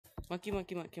Monkey.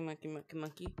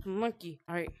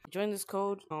 Alright, join this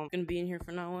code. I'm gonna be in here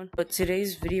for now on. But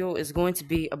today's video is going to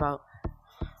be about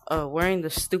wearing the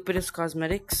stupidest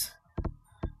cosmetics.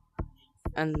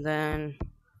 And then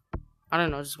I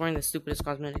don't know, just wearing the stupidest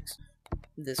cosmetics.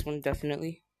 This one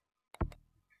definitely.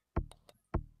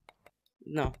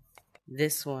 No.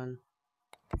 This one.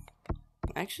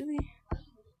 Actually.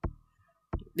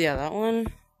 Yeah, that one.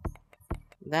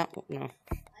 That one, no.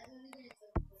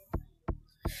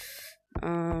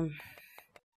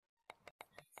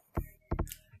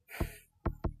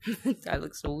 That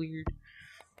looks so weird.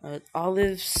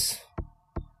 Olives.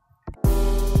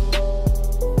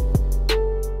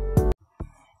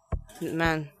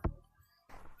 Man.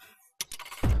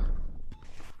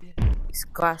 These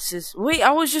glasses. Wait,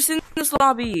 I was just in this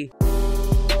lobby.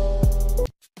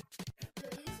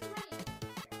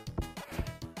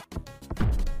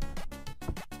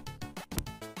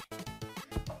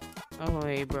 Oh,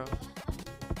 hey, bro.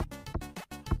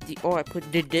 I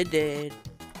put did.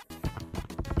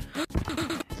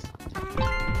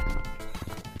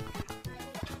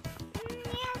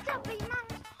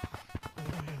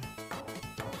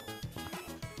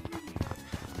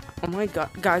 Oh my god,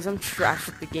 guys, I'm trash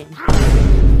at the game.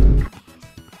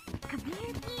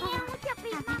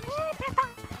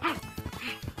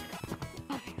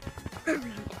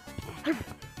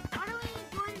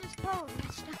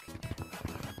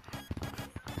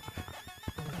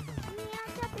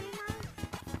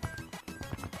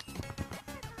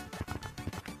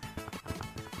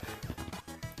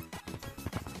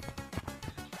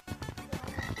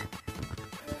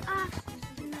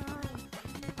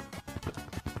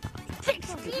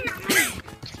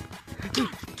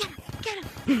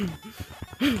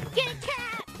 Get a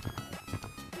cat!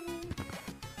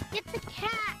 Get the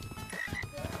cat!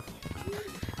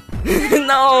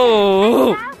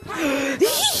 No!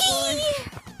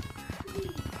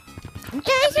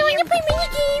 Guys, I want to play mini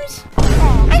games!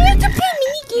 I like to play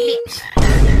mini games! I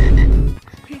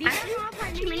don't know how to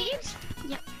play mini games?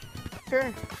 Yeah. Sure.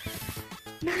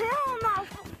 No.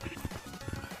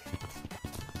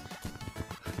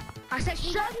 I said,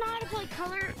 should I know how to play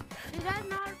color? Did I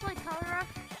know how to play Color Rush?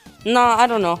 Nah, I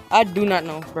don't know. I do not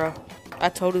know, bro. I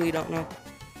totally don't know.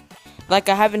 Like,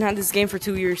 I haven't had this game for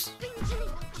 2 years.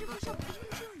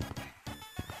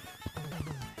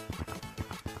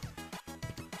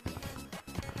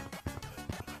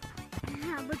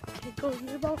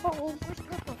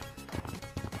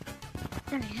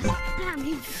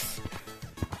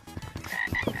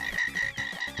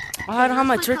 Oh, I don't have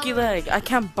my turkey leg. I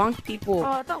can't bonk people. Oh,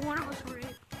 I thought one of us were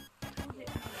it.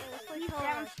 He's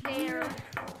downstairs.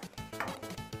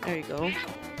 There you go. Monkey.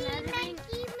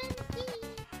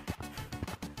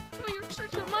 Oh, you're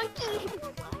such a monkey.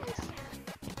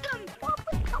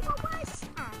 Come with us.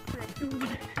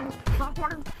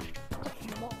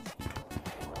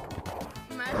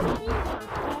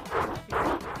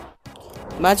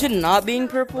 Imagine not being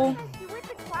purple. He went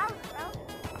to clouds,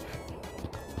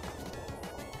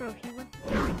 bro. He went to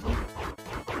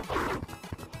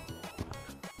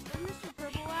Where's Mr.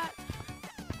 Purple at?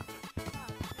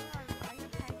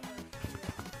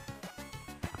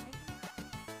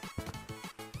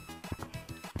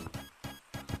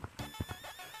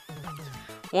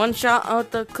 One shot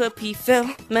out the clip, he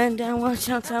fell. Man down, one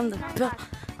shot on the pill.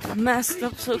 Masked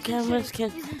up so cameras can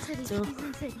tell.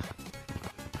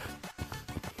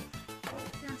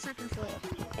 Second floor.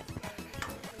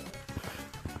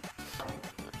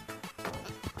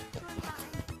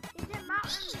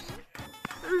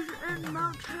 Is it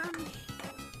mountain?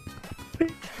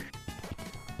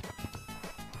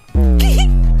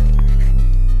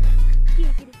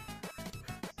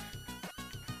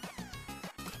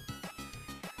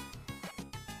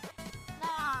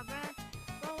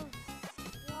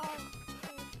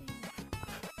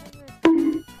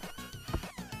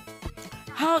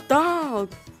 Hot dog.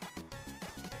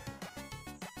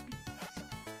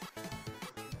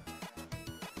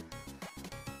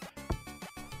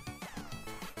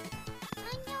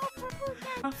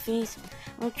 My face,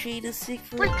 I'll trade a sick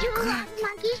for. But you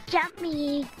monkeys jump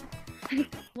me.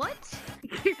 What?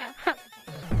 I'm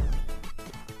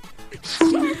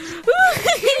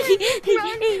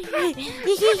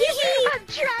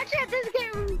trash at this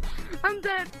game. I'm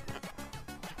dead.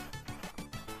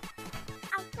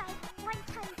 Outside, one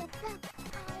time the best.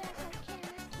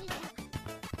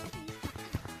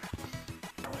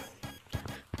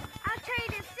 I'll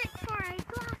trade a stick for a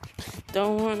Glock.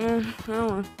 Don't wanna.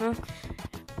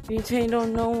 You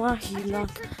don't know why he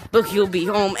locked, but he'll be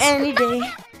home any day.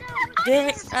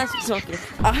 That's joking.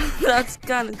 That's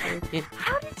kind of joking.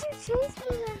 How did you chase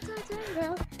me that time,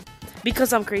 bro?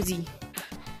 Because I'm crazy.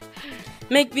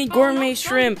 Make me gourmet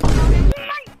shrimp.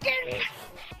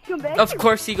 Of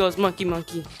course he goes monkey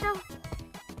monkey. So,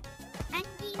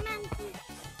 monkey monkey.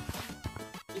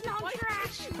 You know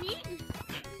trash meat.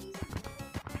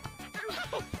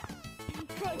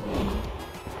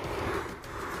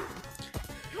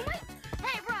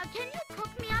 Hey bro, can you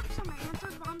cook me up some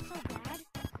answers while I'm so bad?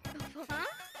 Huh?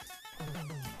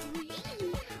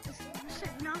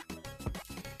 No.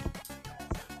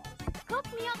 Cook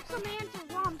me up some answers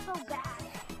while I'm so bad.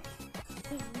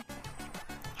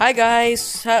 Hi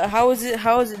guys, how is it?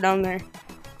 How is it down there?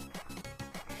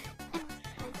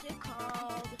 What's it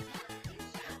called?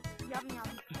 Yum yum.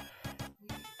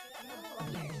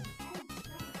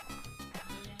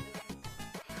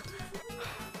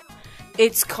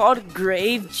 It's called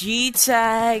Grave G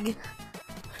Tag.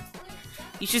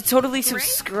 You should totally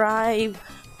subscribe.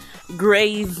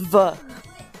 Grave.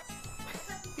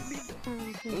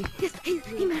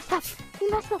 He messed up. He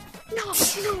messed up. No,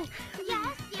 no.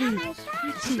 Yes, I messed up.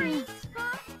 What is he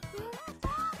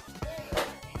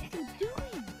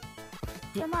doing?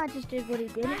 Grandma just did what he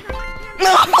did.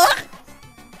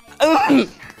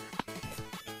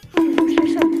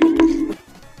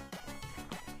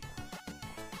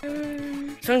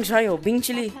生茶有冰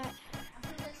淇淋。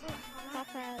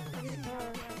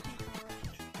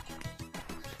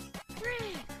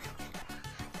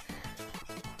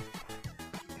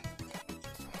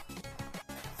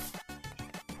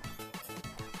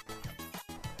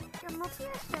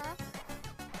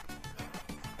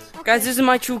Guys, this is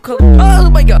my true color. Oh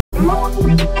my god. No one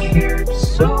really cared,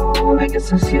 so I guess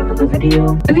that's the end of the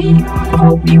video. I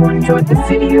hope you enjoyed the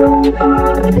video.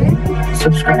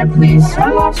 Subscribe please. I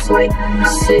lost like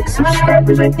 6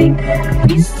 subscribers I think.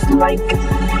 Please like.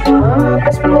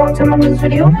 I spent a long time on this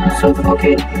video, so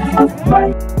okay.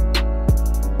 Bye.